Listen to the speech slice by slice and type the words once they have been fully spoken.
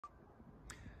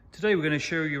Today we're going to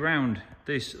show you around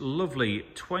this lovely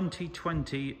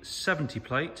 2020 70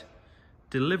 plate,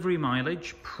 delivery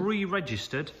mileage,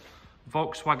 pre-registered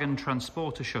Volkswagen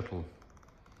Transporter Shuttle.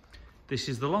 This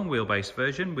is the long wheelbase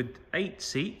version with 8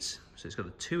 seats, so it's got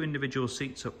the 2 individual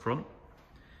seats up front.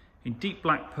 In deep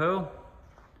black pearl,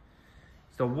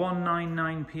 it's the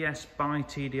 199 PS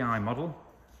BiTDi model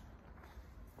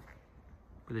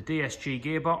with a DSG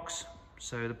gearbox,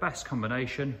 so the best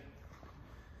combination.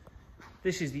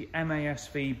 This is the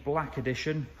MASV Black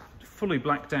Edition, fully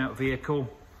blacked out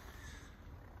vehicle,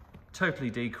 totally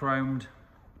de-chromed.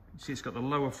 You see it's got the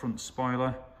lower front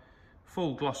spoiler,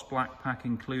 full gloss black pack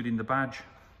including the badge,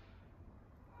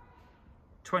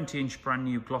 20-inch brand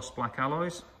new gloss black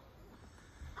alloys.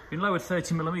 Been lowered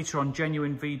 30mm on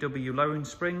genuine VW lowering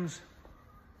springs.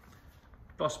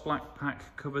 Gloss black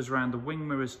pack covers around the wing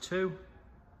mirrors too.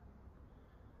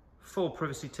 Full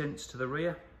privacy tints to the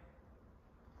rear.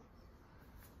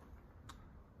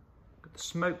 Got the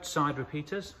smoked side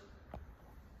repeaters.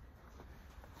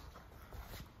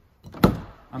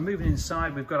 And moving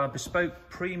inside, we've got our bespoke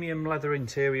premium leather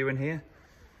interior in here.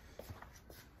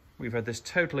 We've had this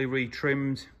totally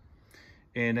retrimmed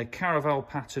in a caravel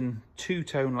pattern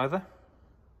 2-tone leather.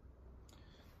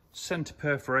 Centre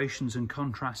perforations and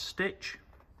contrast stitch.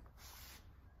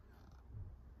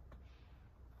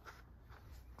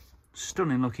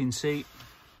 Stunning looking seat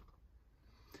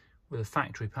with a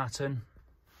factory pattern.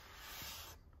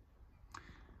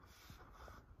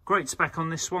 Great spec on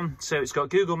this one. So it's got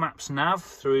Google Maps nav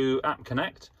through App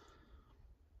Connect,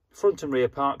 front and rear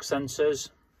park sensors,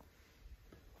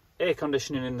 air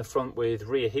conditioning in the front with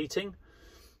rear heating,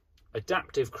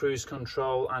 adaptive cruise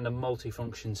control and a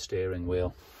multifunction steering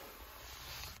wheel.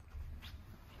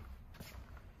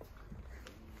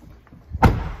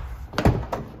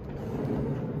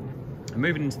 And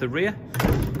moving into the rear,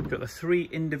 we've got the 3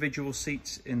 individual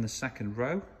seats in the second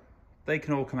row. They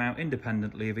can all come out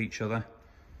independently of each other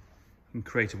and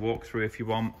create a walkthrough if you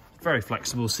want. Very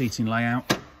flexible seating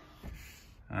layout.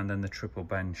 And then the triple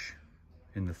bench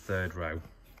in the third row.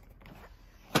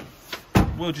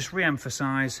 We'll just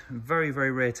re-emphasise, very,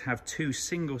 very rare to have 2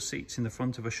 single seats in the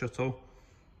front of a Shuttle.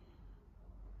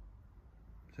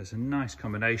 So it's a nice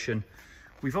combination.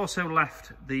 We've also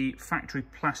left the factory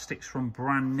plastics from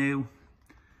brand new.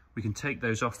 We can take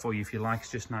those off for you if you like.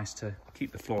 It's just nice to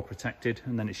keep the floor protected,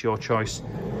 and then it's your choice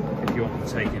if you want them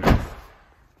taken off.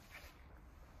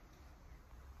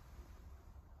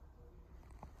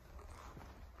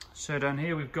 So down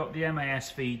here we've got the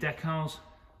MASV decals,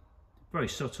 very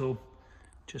subtle,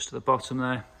 just at the bottom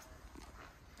there.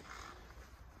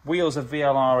 Wheels are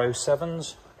VLR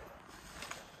 07s,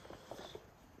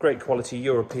 great quality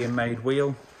European made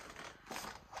wheel.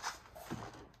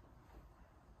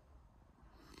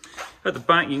 At the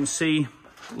back you can see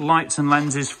lights and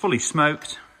lenses fully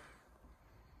smoked.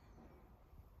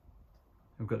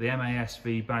 We've got the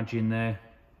MASV badge in there.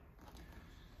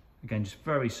 Again, just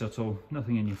very subtle,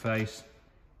 nothing in your face.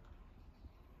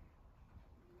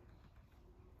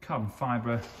 Carbon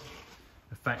fibre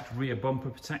effect rear bumper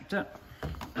protector.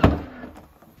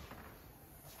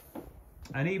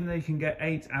 And even though you can get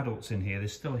 8 adults in here,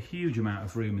 there's still a huge amount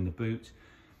of room in the boot.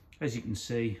 As you can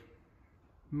see,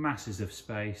 masses of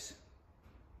space.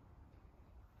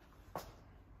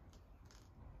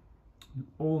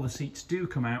 All the seats do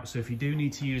come out, so if you do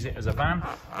need to use it as a van,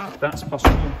 that's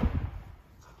possible.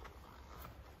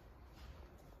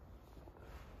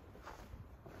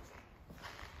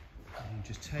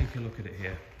 Just take a look at it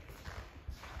here.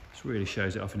 This really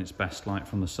shows it off in its best light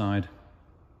from the side.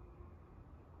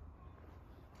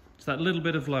 It's that little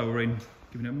bit of lowering,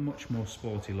 giving it a much more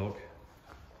sporty look.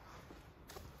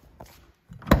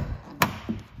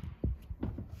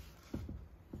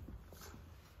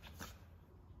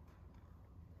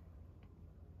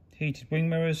 Heated wing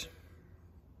mirrors.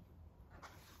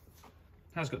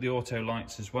 Has got the auto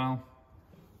lights as well.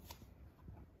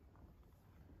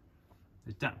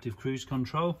 Adaptive cruise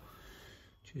control,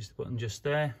 choose the button just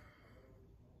there.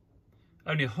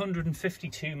 Only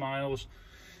 152 miles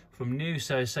from new,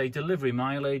 so say delivery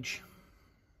mileage.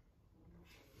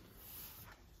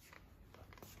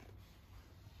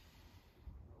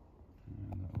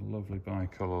 And lovely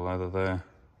bi-colour leather there.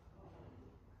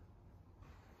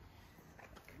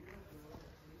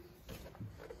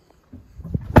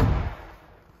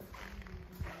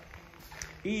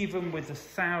 Even with the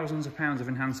thousands of pounds of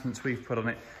enhancements we've put on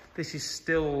it, this is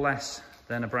still less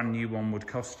than a brand new one would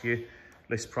cost you,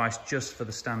 list price just for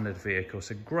the standard vehicle.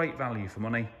 So great value for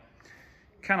money.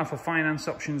 Can offer finance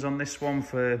options on this one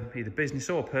for either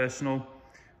business or personal.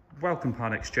 Welcome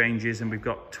part exchanges, and we've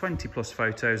got 20+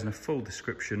 photos and a full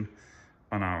description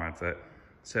on our advert.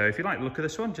 So if you like the look of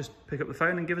this one, just pick up the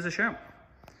phone and give us a shout.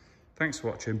 Thanks for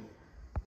watching.